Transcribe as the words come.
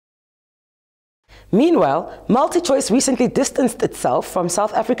Meanwhile, Mutlichoice recently distanced itself from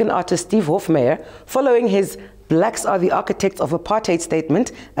South African artist Steve Hofmeyr following his "Blacks are the architects of apartheid"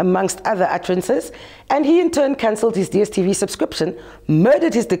 statement, amongst other utterances, and he in turn cancelled his DSTv subscription,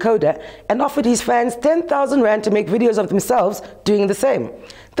 murdered his decoder, and offered his fans 10,000 rand to make videos of themselves doing the same.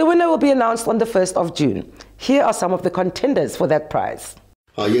 The winner will be announced on the 1st of June. Here are some of the contenders for that prize.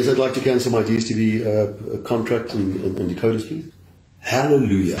 Yes, I'd like to cancel my DSTv contract and decoders, please.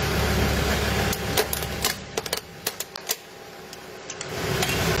 Hallelujah.